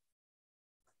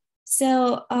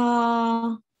 So,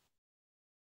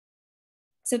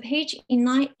 so page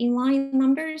inline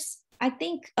numbers, I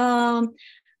think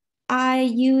I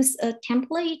use a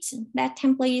template. That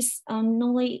template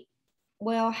normally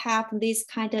will have this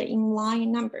kind of inline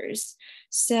numbers.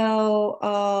 So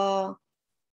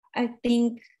I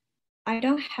think I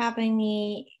don't have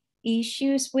any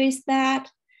issues with that.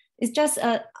 It's just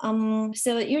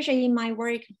so usually in my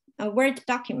work, Word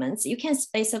documents, you can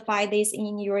specify this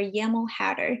in your YAML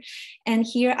header. And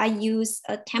here I use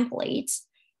a template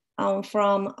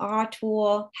from R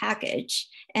tool package.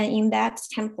 And in that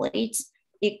template,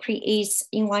 it creates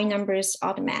inline numbers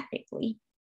automatically.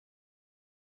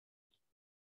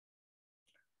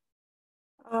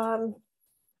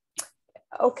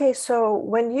 Okay, so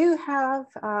when you have,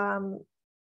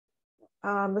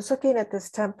 I was looking at this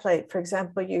template, for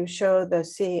example, you show the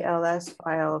CLS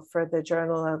file for the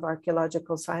Journal of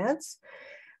Archaeological Science.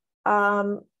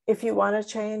 If you want to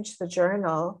change the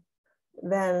journal,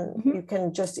 then you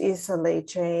can just easily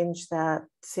change that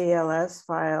CLS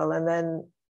file, and then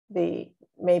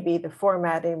maybe the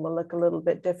formatting will look a little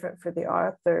bit different for the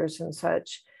authors and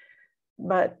such,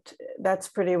 but that's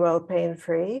pretty well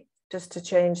pain-free just to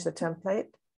change the template.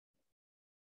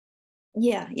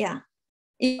 Yeah.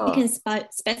 You can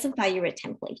specify your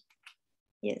template.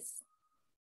 Yes.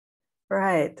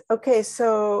 Right. Okay.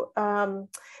 So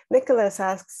Nicholas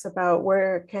asks about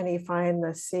where can he find the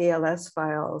CLS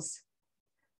files?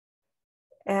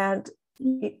 And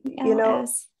you know,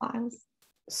 files.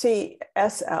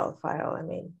 CSL file, I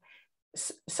mean.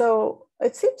 So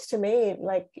it seems to me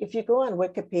like if you go on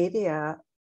Wikipedia,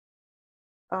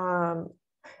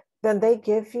 then they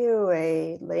give you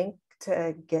a link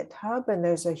to GitHub, and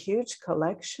there's a huge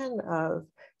collection of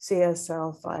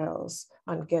CSL files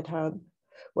on GitHub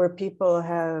where people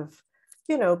have,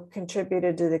 you know,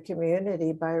 contributed to the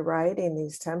community by writing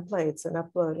these templates and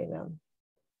uploading them.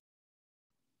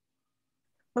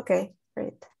 Okay,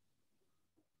 great.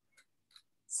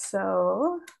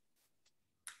 So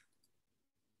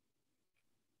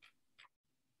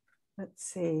let's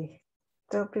see.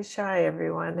 Don't be shy,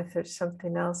 everyone, if there's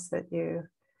something else that you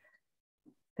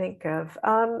think of.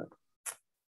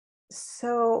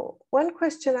 So one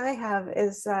question I have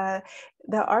is the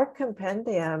R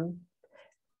compendium.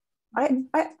 I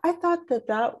thought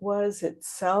that was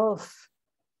itself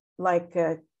like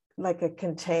a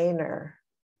container,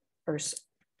 or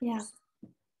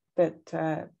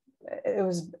that it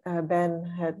was Ben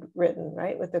had written,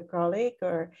 right, with a colleague,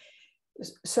 or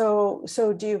so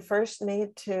do you first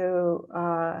need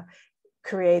to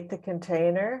create the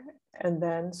container and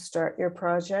then start your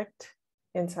project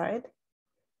inside?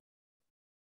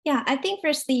 Yeah, I think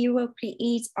firstly you will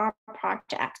create R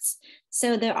projects.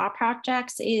 So the R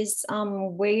projects is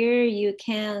where you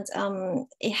can,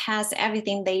 it has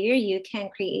everything there. You can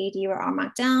create your R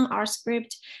Markdown, R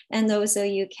script, and also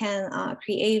you can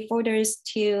create folders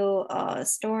to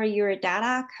store your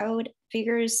data, code,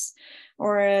 figures,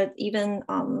 or even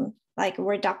like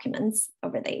Word documents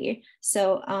over there.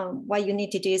 So what you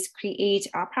need to do is create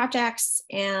R projects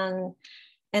and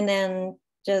then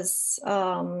just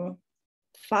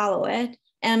follow it.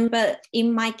 But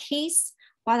in my case,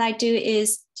 what I do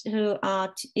is to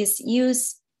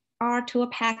use R tool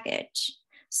package.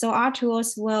 So R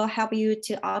tools will help you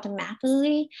to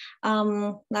automatically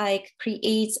like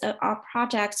create R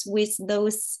projects with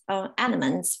those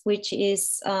elements, which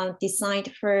is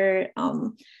designed for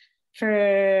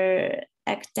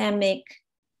academic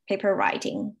paper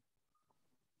writing.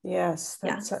 Yes,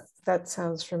 that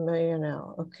sounds familiar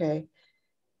now. Okay.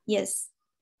 Yes.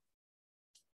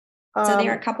 So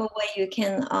there are a couple of ways you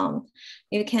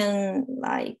can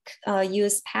like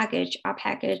use R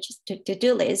package to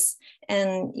do this,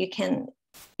 and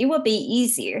it will be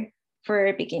easier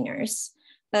for beginners.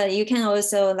 But you can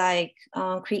also like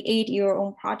create your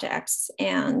own projects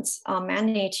and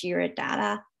manage your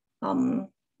data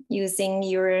using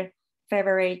your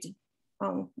favorite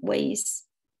ways.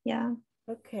 Yeah.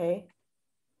 Okay.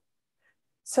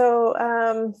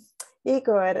 So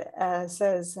Igor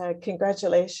says,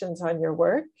 congratulations on your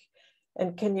work.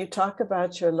 And can you talk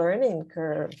about your learning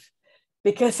curve?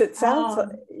 Because it sounds like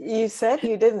you said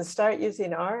you didn't start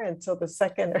using R until the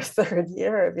second or third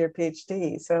year of your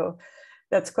PhD. So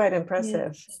that's quite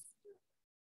impressive.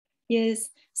 Yes.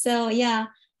 So yeah,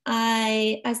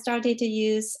 I started to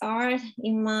use R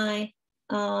in my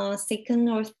second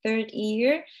or third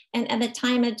year. And at the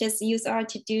time I just used R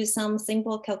to do some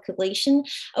simple calculation.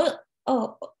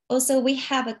 also we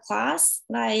have a class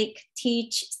like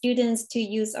teach students to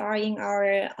use R in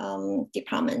our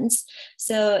departments.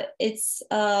 So it's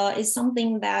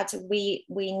something that we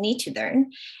need to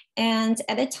learn. And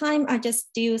at the time, I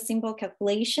just do simple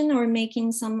calculation or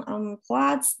making some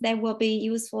plots that will be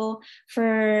useful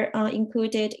for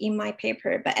included in my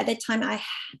paper. But at the time,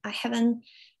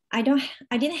 I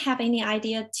didn't have any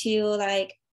idea to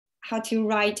like how to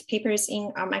write papers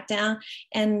in R Markdown.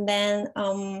 And then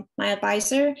my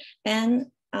advisor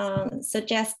then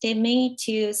suggested me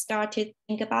to start to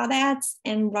think about that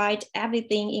and write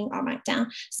everything in R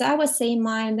Markdown. So I would say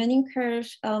my learning curve,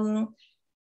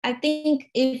 I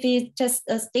think if it's just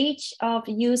a stage of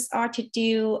use R to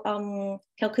do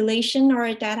calculation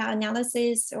or data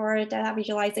analysis or data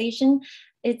visualization,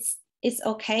 it's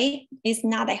okay. It's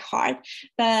not that hard.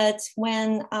 But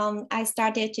when I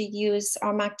started to use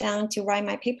R Markdown to write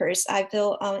my papers, I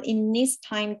feel it needs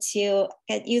time to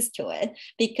get used to it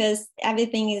because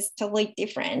everything is totally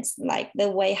different. Like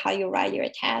the way how you write your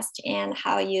test and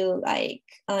how you like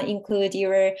include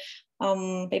your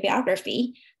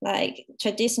bibliography. Like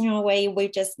traditional way, we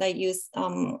just like use,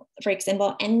 for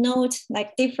example, EndNote,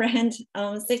 like different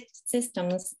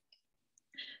systems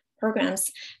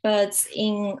programs. But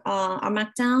in R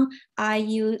Markdown, I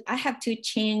have to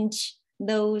change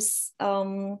those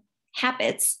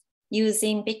habits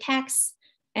using big text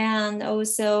and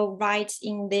also write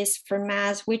in this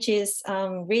format, which is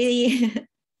really,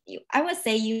 I would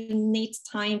say you need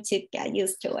time to get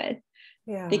used to it.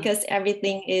 Yeah. Because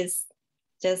everything is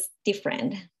just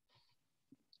different.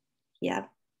 Yeah.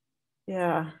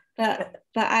 Yeah. But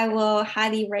I will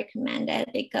highly recommend it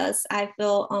because I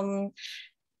feel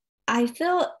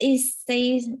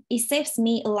it saves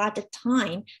me a lot of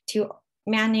time to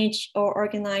manage or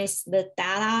organize the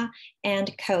data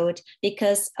and code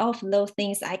because of those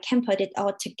things I can put it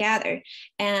all together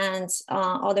and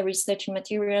all the research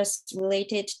materials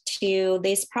related to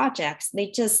these projects,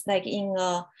 they just like in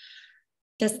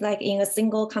a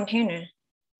single container.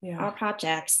 Yeah. Our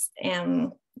projects.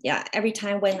 And yeah, every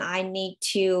time when I need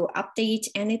to update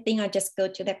anything, I just go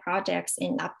to the projects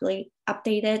and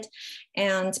update it.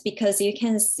 And because you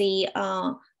can see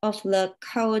of the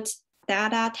code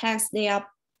data text, they are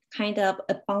kind of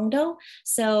a bundle.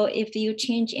 So if you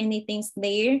change anything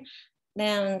there,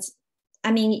 then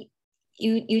I mean,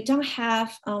 you don't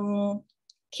have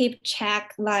keep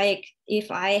track like if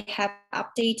I have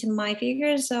updated my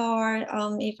figures or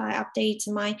if I update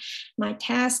my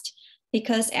test,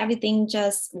 because everything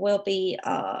just will be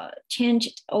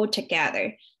changed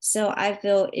altogether. So I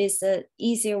feel it's an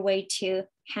easier way to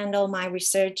handle my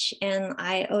research. And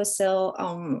I also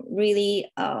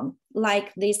really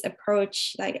like this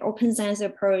approach, like open science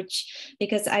approach,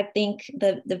 because I think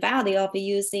the value of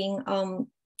using R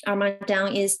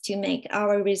Markdown is to make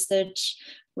our research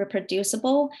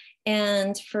reproducible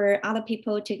and for other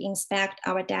people to inspect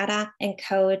our data and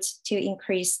code to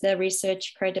increase the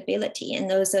research credibility and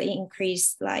also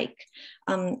increase like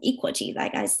equity.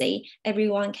 Like I say,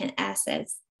 everyone can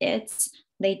access it.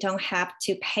 They don't have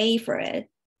to pay for it.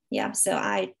 Yeah, so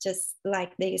I just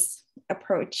like this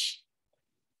approach.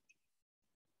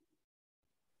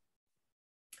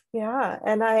 Yeah,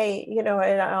 and I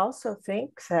also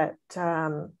think that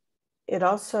it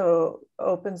also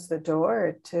opens the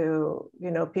door to,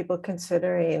 people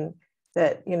considering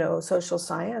that, social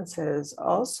sciences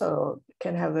also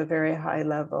can have a very high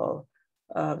level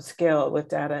of skill with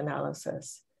data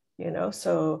analysis,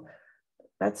 so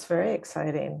that's very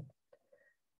exciting.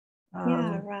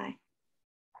 Yeah, right.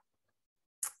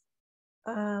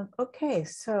 Okay,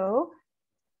 so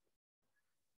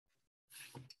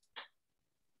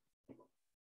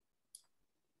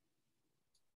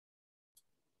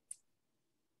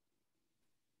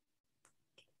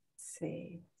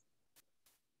see.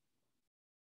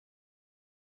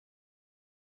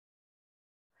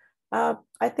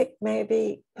 I think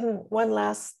maybe one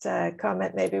last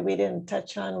comment maybe we didn't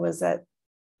touch on was that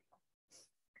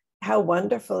how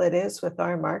wonderful it is with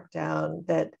R Markdown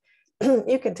that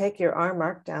you can take your R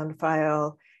Markdown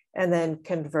file and then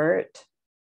convert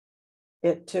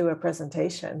it to a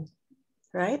presentation,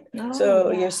 right? Oh,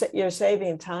 so yeah. you're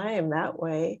saving time that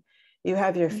way. You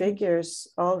have your figures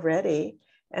already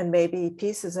and maybe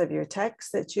pieces of your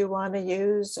text that you want to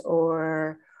use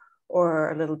or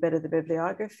a little bit of the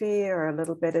bibliography or a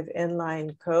little bit of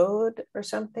inline code or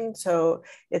something. So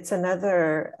it's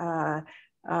another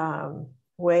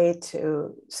way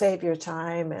to save your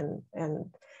time and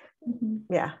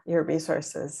yeah, your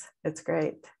resources. It's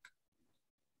great.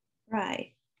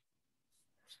 Right.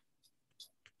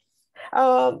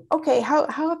 Okay,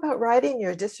 how about writing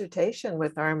your dissertation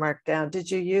with R Markdown? Did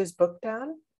you use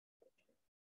Bookdown?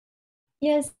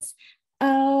 Yes,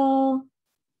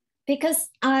 because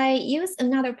I use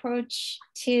another approach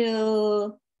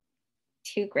to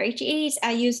graduate.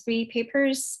 I use 3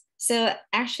 papers. So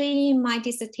actually my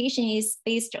dissertation is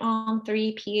based on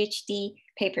 3 PhD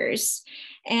papers.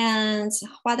 And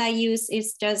what I use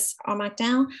is just R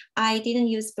Markdown. I didn't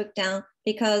use Bookdown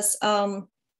because I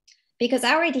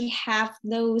already have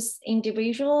those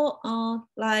individual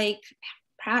like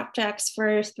projects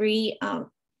for 3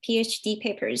 PhD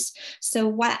papers. So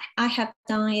what I have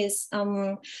done is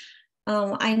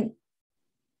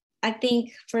I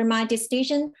think for my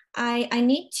dissertation, I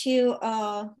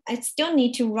still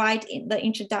need to write the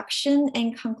introduction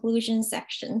and conclusion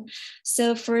section.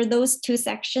 So for those 2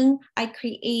 sections, I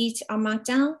create a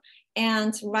markdown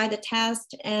and write the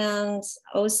test and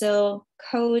also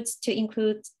codes to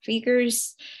include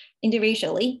figures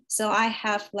individually. So I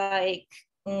have like,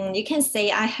 you can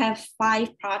say I have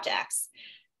 5 projects.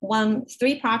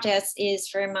 3 projects is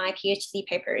for my PhD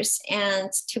papers, and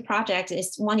 2 projects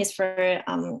is one is for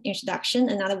introduction,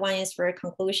 another one is for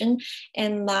conclusion,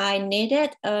 and I knit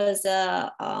it as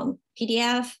a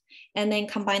PDF and then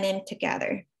combine them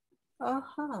together.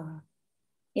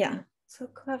 Yeah. So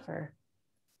clever.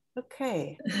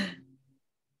 Okay.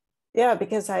 Yeah,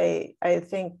 because I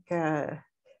think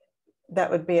that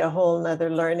would be a whole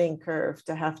nother learning curve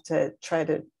to have to try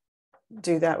to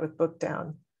do that with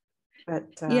Bookdown. But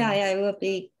yeah, it will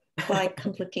be quite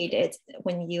complicated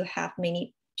when you have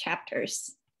many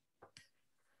chapters.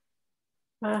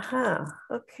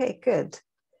 Okay, good.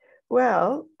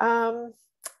 Well,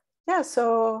 yeah,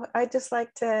 so I'd just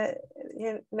like to,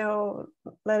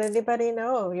 let anybody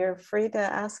know you're free to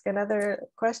ask another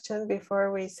question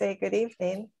before we say good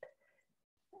evening.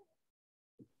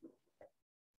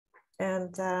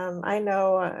 And I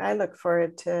know I look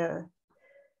forward to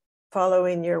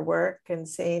following your work and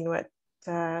seeing what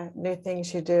new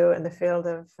things you do in the field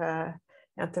of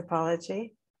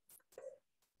anthropology.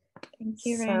 Thank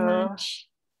you very much.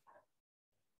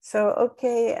 So,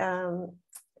 okay,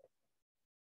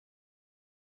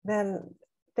 then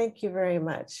thank you very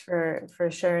much for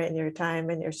sharing your time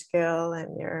and your skill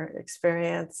and your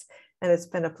experience. And it's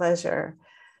been a pleasure.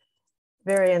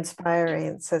 Very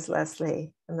inspiring, says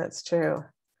Leslie, and that's true.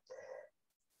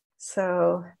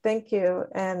 So thank you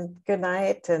and good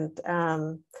night. And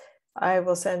I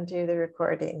will send you the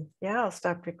recording. Yeah, I'll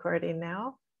stop recording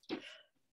now.